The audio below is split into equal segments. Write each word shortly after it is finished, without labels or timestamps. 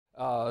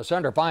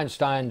Senator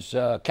Feinstein's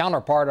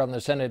counterpart on the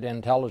Senate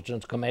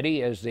Intelligence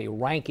Committee is the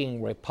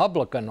ranking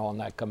Republican on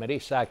that committee,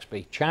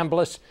 Saxby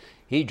Chambliss.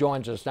 He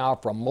joins us now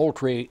from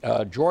Moultrie,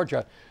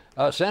 Georgia.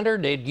 Senator,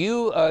 did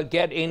you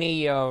get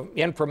any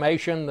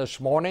information this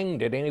morning?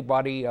 Did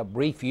anybody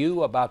brief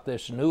you about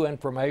this new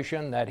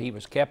information that he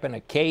was kept in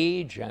a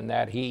cage and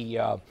that he,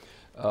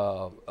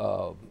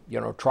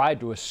 tried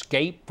to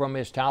escape from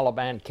his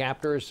Taliban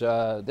captors?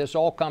 This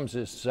all comes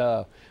as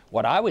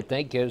what I would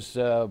think is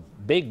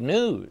big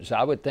news.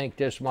 I would think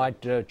this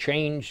might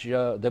change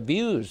the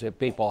views that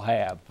people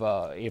have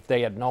if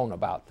they had known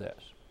about this.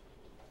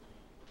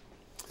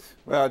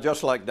 Well,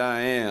 just like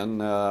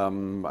Diane,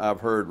 I've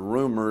heard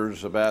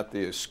rumors about the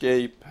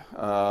escape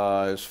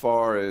as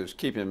far as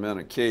keeping him in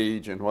a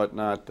cage and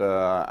whatnot.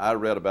 I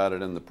read about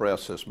it in the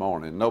press this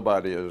morning.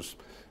 Nobody has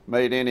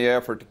made any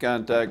effort to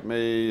contact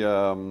me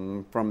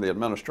from the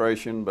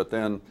administration, but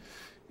then,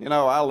 you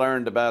know, I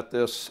learned about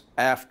this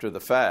after the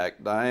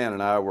fact. Diane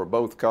and I were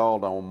both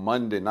called on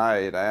Monday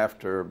night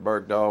after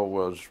Bergdahl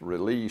was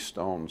released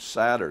on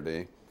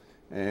Saturday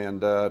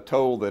and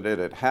told that it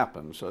had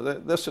happened. So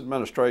this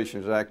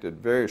administration has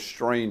acted very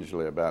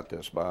strangely about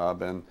this,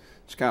 Bob, and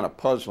it's kind of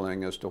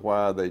puzzling as to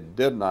why they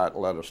did not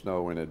let us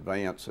know in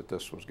advance that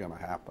this was going to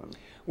happen.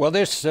 Well,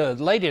 this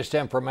latest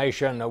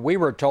information, we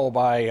were told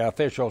by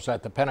officials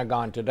at the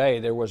Pentagon today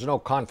there was no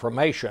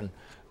confirmation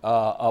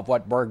of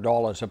what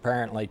Bergdahl is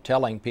apparently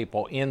telling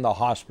people in the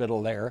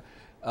hospital there.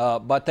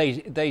 But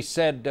they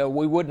said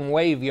we wouldn't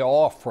wave you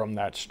off from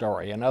that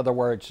story. In other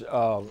words,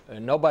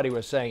 nobody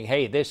was saying,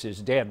 hey, this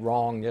is dead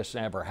wrong, this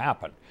never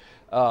happened.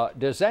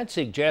 Does that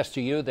suggest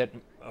to you that,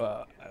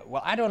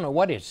 well, I don't know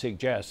what it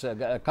suggests.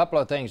 A couple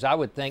of things. I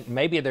would think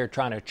maybe they're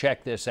trying to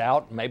check this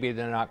out. Maybe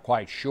they're not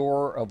quite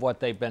sure of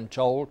what they've been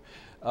told.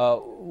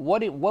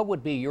 What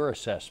would be your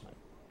assessment?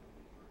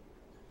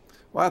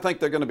 Well, I think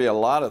there are going to be a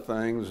lot of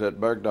things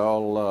that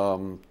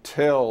Bergdahl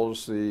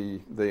tells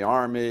the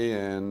Army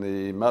and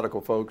the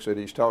medical folks that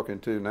he's talking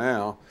to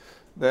now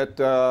that,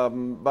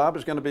 Bob,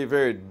 is going to be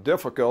very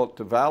difficult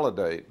to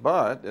validate.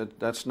 But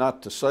that's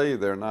not to say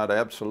they're not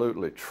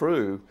absolutely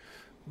true.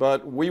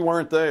 But we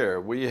weren't there.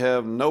 We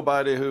have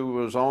nobody who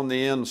was on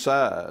the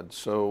inside,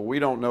 so we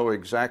don't know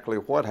exactly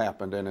what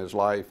happened in his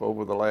life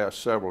over the last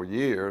several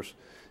years.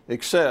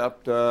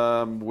 Except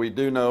we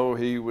do know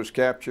he was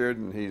captured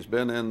and he's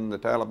been in the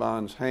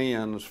Taliban's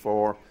hands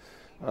for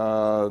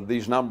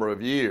these number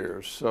of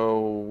years.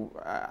 So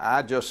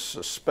I just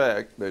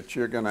suspect that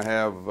you're going to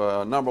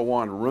have, number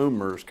one,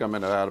 rumors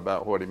coming out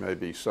about what he may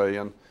be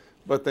saying,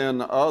 but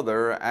then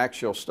other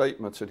actual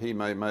statements that he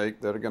may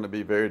make that are going to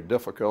be very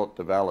difficult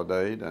to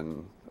validate.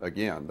 And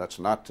again, that's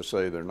not to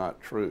say they're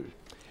not true.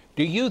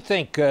 Do you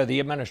think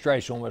the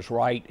administration was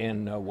right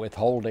in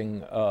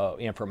withholding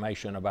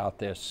information about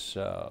this,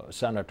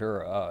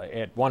 Senator?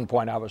 At one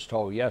point I was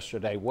told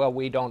yesterday, well,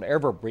 we don't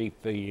ever brief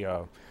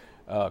the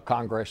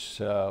Congress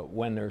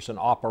when there's an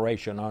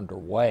operation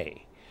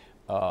underway.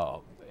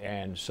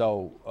 And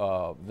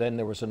so then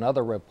there was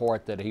another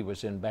report that he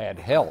was in bad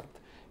health,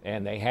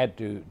 and they had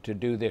to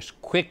do this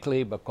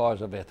quickly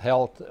because of his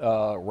health.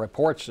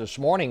 Reports this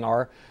morning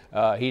are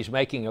he's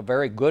making a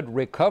very good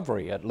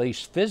recovery, at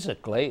least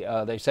physically.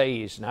 They say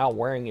he's now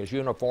wearing his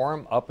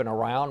uniform up and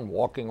around,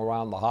 walking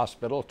around the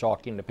hospital,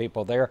 talking to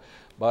people there.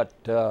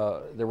 But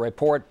the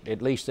report,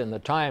 at least in the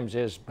Times,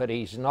 is but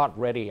he's not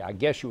ready, I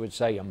guess you would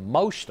say,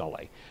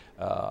 emotionally.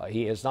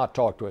 He has not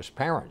talked to his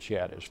parents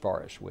yet, as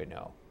far as we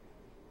know.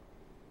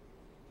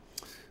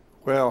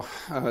 Well,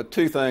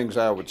 two things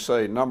I would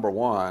say. Number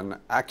one,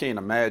 I can't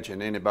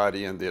imagine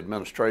anybody in the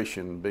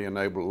administration being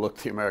able to look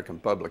the American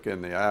public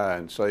in the eye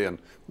and saying,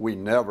 we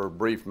never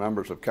brief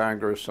members of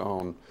Congress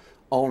on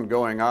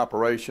ongoing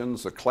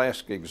operations. The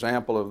classic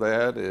example of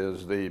that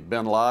is the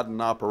bin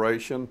Laden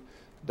operation.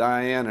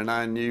 Diane and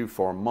I knew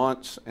for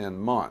months and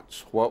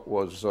months what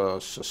was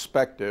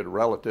suspected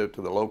relative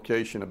to the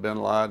location of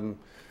bin Laden.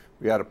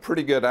 We had a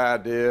pretty good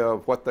idea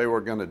of what they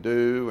were going to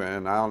do,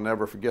 and I'll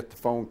never forget the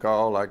phone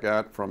call I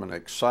got from an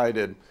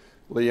excited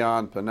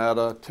Leon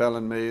Panetta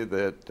telling me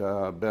that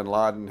bin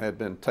Laden had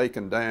been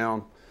taken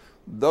down.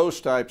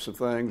 Those types of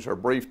things are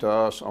briefed to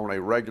us on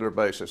a regular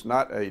basis.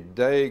 Not a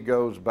day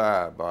goes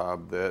by,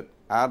 Bob, that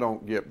I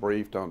don't get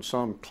briefed on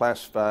some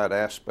classified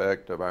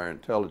aspect of our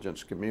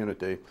intelligence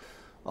community,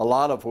 a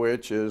lot of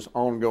which is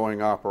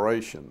ongoing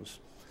operations.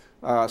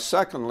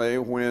 Secondly,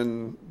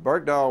 when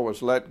Bergdahl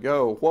was let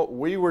go, what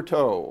we were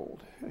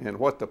told and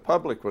what the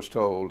public was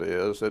told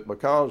is that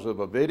because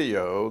of a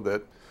video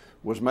that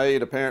was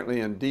made apparently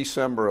in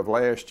December of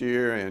last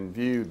year and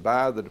viewed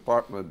by the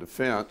Department of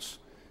Defense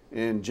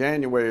in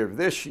January of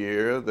this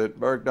year, that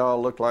Bergdahl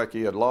looked like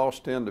he had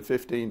lost 10 to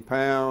 15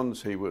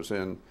 pounds. He was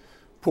in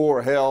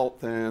poor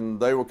health, and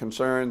they were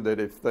concerned that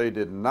if they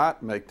did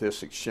not make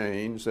this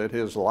exchange, that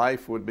his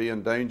life would be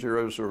in danger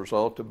as a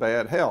result of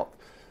bad health.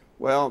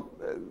 Well,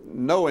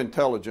 no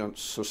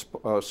intelligence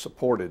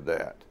supported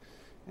that.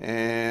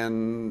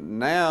 And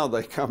now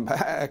they come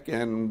back,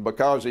 and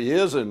because he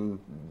is in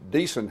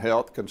decent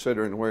health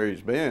considering where he's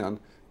been,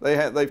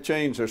 they've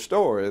changed their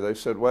story. They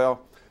said,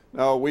 well,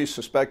 No, we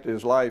suspect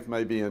his life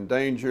may be in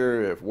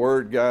danger. If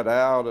word got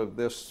out of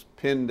this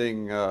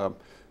pending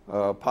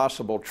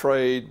possible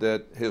trade,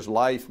 that his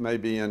life may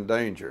be in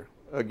danger.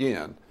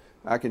 Again,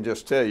 I can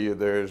just tell you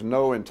there's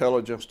no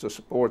intelligence to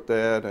support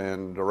that,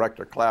 and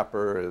Director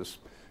Clapper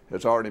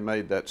has already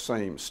made that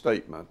same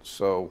statement.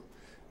 So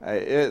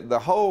the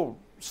whole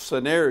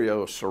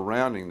scenario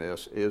surrounding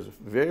this is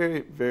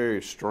very,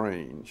 very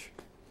strange.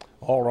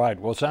 All right.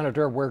 Well,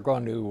 Senator, we're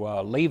going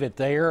to leave it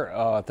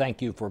there.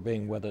 Thank you for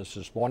being with us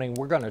this morning.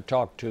 We're going to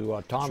talk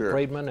to Tom Sure.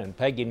 Friedman and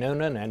Peggy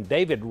Noonan and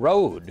David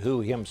Rode,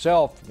 who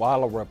himself,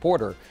 while a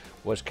reporter,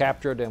 was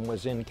captured and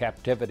was in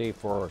captivity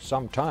for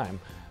some time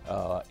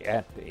by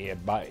the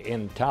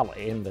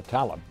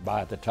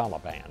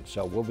Taliban.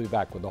 So we'll be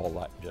back with all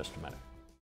that in just a minute.